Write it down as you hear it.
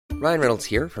Ryan Reynolds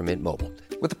here from Mint Mobile.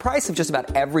 With the price of just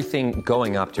about everything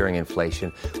going up during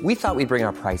inflation, we thought we'd bring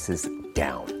our prices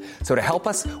down. So to help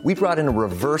us, we brought in a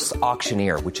reverse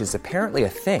auctioneer, which is apparently a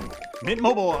thing. Mint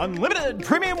Mobile Unlimited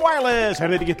Premium Wireless. How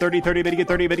to get 30, 30, bit to get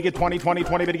 30, bit to get 20, 20,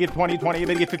 20, bit to get 20, 20,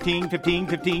 bit to get 15, 15,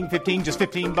 15, 15, just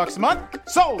 $15 a month?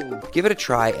 Sold! Give it a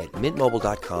try at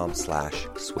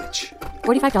mintmobile.com/switch.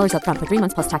 $45 up front for 3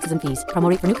 months plus taxes and fees. Promo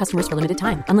rate for new customers for limited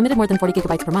time. Unlimited more than 40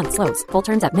 gigabytes per month. Slows full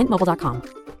terms at mintmobile.com.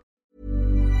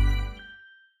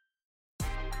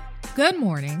 Good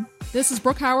morning. This is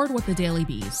Brooke Howard with The Daily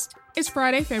Beast. It's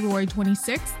Friday, February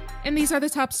 26th, and these are the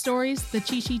top stories the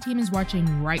Chi-Chi team is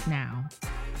watching right now.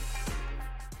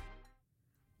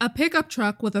 A pickup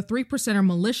truck with a 3%er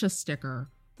militia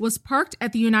sticker was parked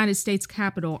at the United States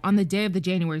Capitol on the day of the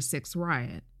January 6th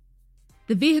riot.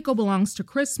 The vehicle belongs to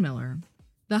Chris Miller,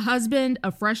 the husband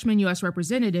of freshman U.S.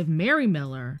 Representative Mary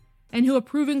Miller, and who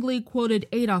approvingly quoted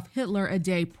Adolf Hitler a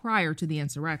day prior to the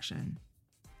insurrection.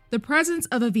 The presence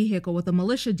of a vehicle with a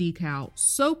militia decal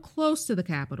so close to the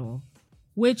Capitol,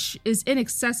 which is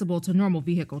inaccessible to normal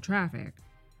vehicle traffic,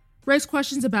 raised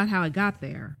questions about how it got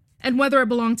there and whether it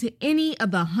belonged to any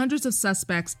of the hundreds of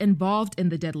suspects involved in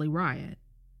the deadly riot.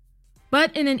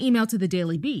 But in an email to the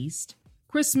Daily Beast,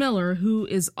 Chris Miller, who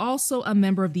is also a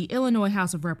member of the Illinois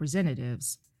House of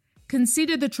Representatives,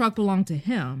 conceded the truck belonged to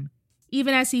him,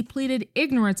 even as he pleaded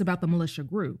ignorance about the militia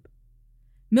group.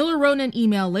 Miller wrote in an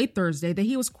email late Thursday that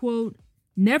he was, quote,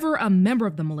 never a member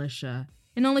of the militia,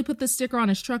 and only put the sticker on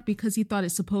his truck because he thought it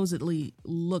supposedly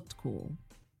looked cool.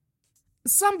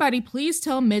 Somebody please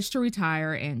tell Mitch to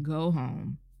retire and go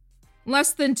home.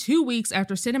 Less than 2 weeks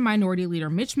after Senate Minority Leader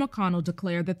Mitch McConnell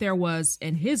declared that there was,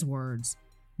 in his words,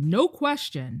 no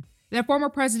question that former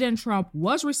President Trump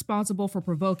was responsible for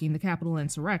provoking the Capitol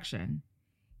insurrection,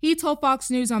 he told Fox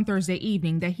News on Thursday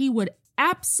evening that he would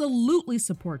absolutely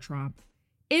support Trump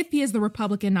if he is the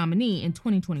Republican nominee in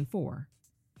 2024.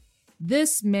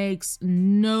 This makes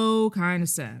no kind of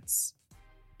sense.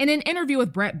 In an interview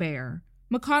with Bret Baier,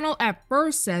 McConnell at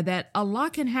first said that a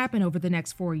lot can happen over the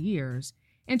next 4 years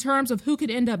in terms of who could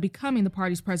end up becoming the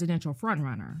party's presidential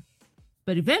frontrunner.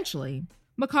 But eventually,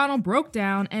 McConnell broke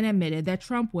down and admitted that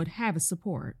Trump would have his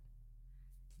support.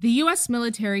 The U.S.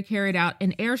 military carried out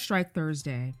an airstrike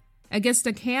Thursday against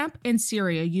a camp in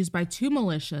Syria used by 2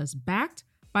 militias backed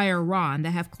by Iran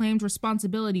that have claimed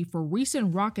responsibility for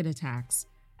recent rocket attacks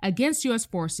against U.S.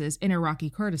 forces in Iraqi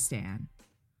Kurdistan.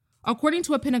 According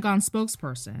to a Pentagon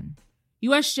spokesperson,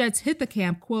 U.S. jets hit the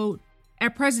camp, quote,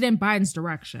 at President Biden's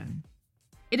direction.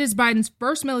 It is Biden's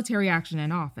first military action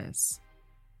in office.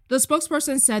 The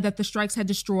spokesperson said that the strikes had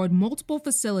destroyed multiple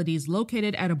facilities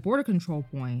located at a border control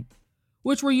point,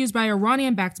 which were used by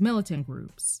Iranian-backed militant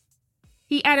groups.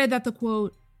 He added that the,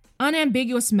 quote,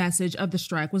 unambiguous message of the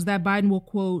strike was that Biden will,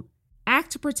 quote,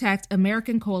 act to protect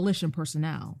American coalition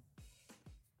personnel.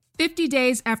 50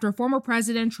 days after former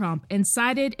President Trump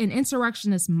incited an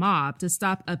insurrectionist mob to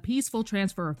stop a peaceful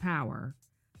transfer of power,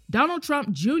 Donald Trump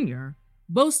Jr.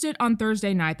 boasted on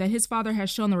Thursday night that his father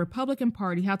has shown the Republican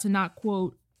Party how to not,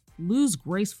 quote, lose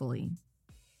gracefully.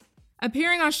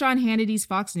 Appearing on Sean Hannity's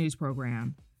Fox News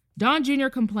program, Don Jr.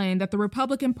 complained that the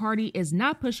Republican Party is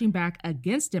not pushing back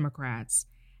against Democrats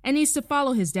and needs to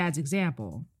follow his dad's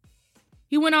example.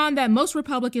 He went on that most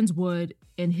Republicans would,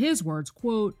 in his words,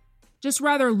 quote, just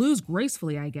rather lose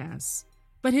gracefully, I guess.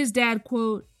 But his dad,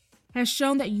 quote, has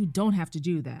shown that you don't have to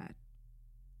do that.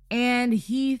 And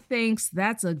he thinks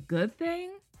that's a good thing?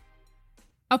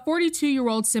 A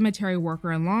 42-year-old cemetery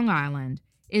worker in Long Island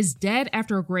is dead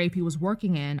after a grave he was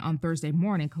working in on Thursday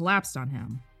morning collapsed on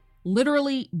him,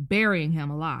 literally burying him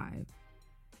alive.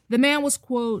 The man was,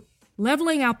 quote,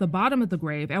 leveling out the bottom of the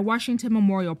grave at Washington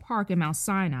Memorial Park in Mount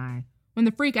Sinai when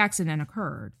the freak accident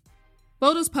occurred.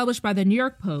 Photos published by the New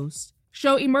York Post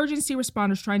show emergency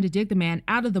responders trying to dig the man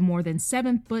out of the more than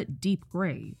 7-foot deep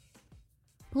grave.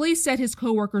 Police said his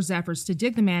co-workers' efforts to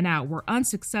dig the man out were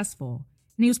unsuccessful,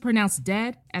 and he was pronounced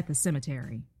dead at the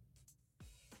cemetery.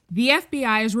 The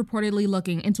FBI is reportedly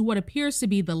looking into what appears to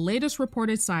be the latest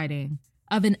reported sighting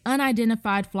of an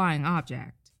unidentified flying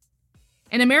object.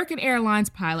 An American Airlines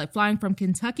pilot flying from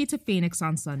Kentucky to Phoenix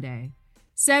on Sunday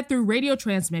said through radio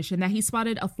transmission that he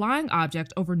spotted a flying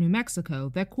object over New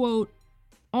Mexico that, quote,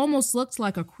 almost looked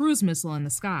like a cruise missile in the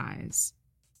skies.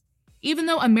 Even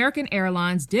though American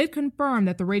Airlines did confirm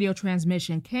that the radio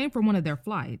transmission came from one of their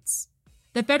flights,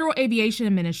 the Federal Aviation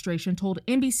Administration told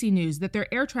NBC News that their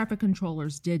air traffic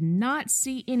controllers did not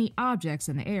see any objects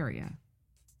in the area.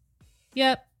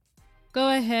 Yep,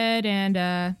 go ahead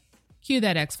and cue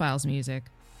that X-Files music.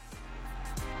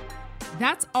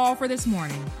 That's all for this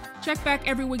morning. Check back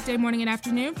every weekday morning and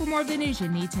afternoon for more of the news you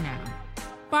need to know.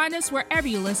 Find us wherever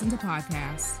you listen to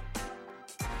podcasts.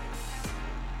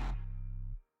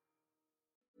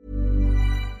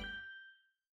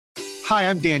 Hi,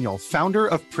 I'm Daniel, founder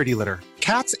of Pretty Litter.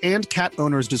 Cats and cat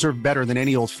owners deserve better than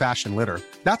any old-fashioned litter.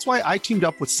 That's why I teamed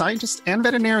up with scientists and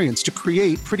veterinarians to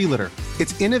create Pretty Litter.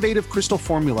 Its innovative crystal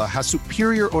formula has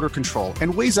superior odor control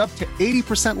and weighs up to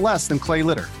 80% less than clay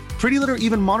litter. Pretty Litter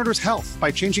even monitors health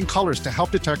by changing colors to help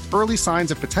detect early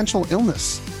signs of potential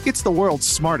illness. It's the world's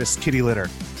smartest kitty litter.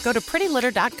 Go to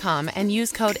prettylitter.com and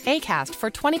use code ACAST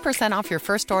for 20% off your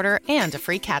first order and a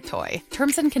free cat toy.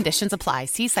 Terms and conditions apply.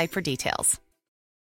 See site for details.